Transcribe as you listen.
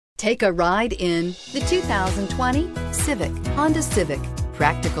Take a ride in the 2020 Civic, Honda Civic.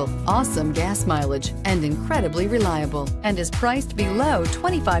 Practical, awesome gas mileage, and incredibly reliable, and is priced below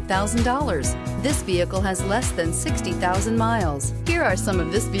 $25,000. This vehicle has less than 60,000 miles. Here are some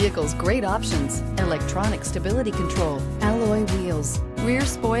of this vehicle's great options: electronic stability control, alloy wheels, rear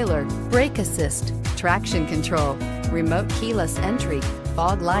spoiler, brake assist, traction control, remote keyless entry,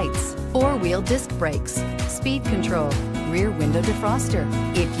 fog lights, four-wheel disc brakes, speed control, rear window defroster.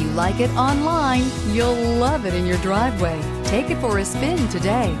 If you like it online, you'll love it in your driveway. Take it for a spin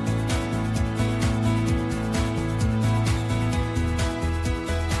today.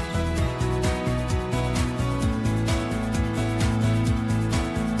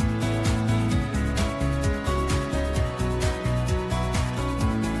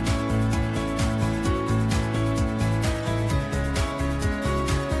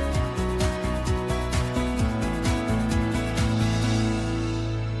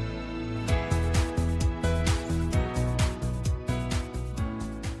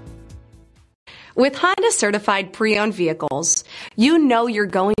 With Honda certified pre-owned vehicles, you know you're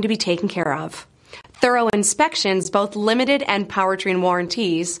going to be taken care of. Thorough inspections, both limited and powertrain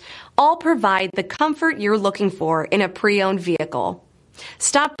warranties, all provide the comfort you're looking for in a pre-owned vehicle.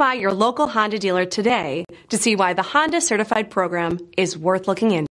 Stop by your local Honda dealer today to see why the Honda certified program is worth looking into.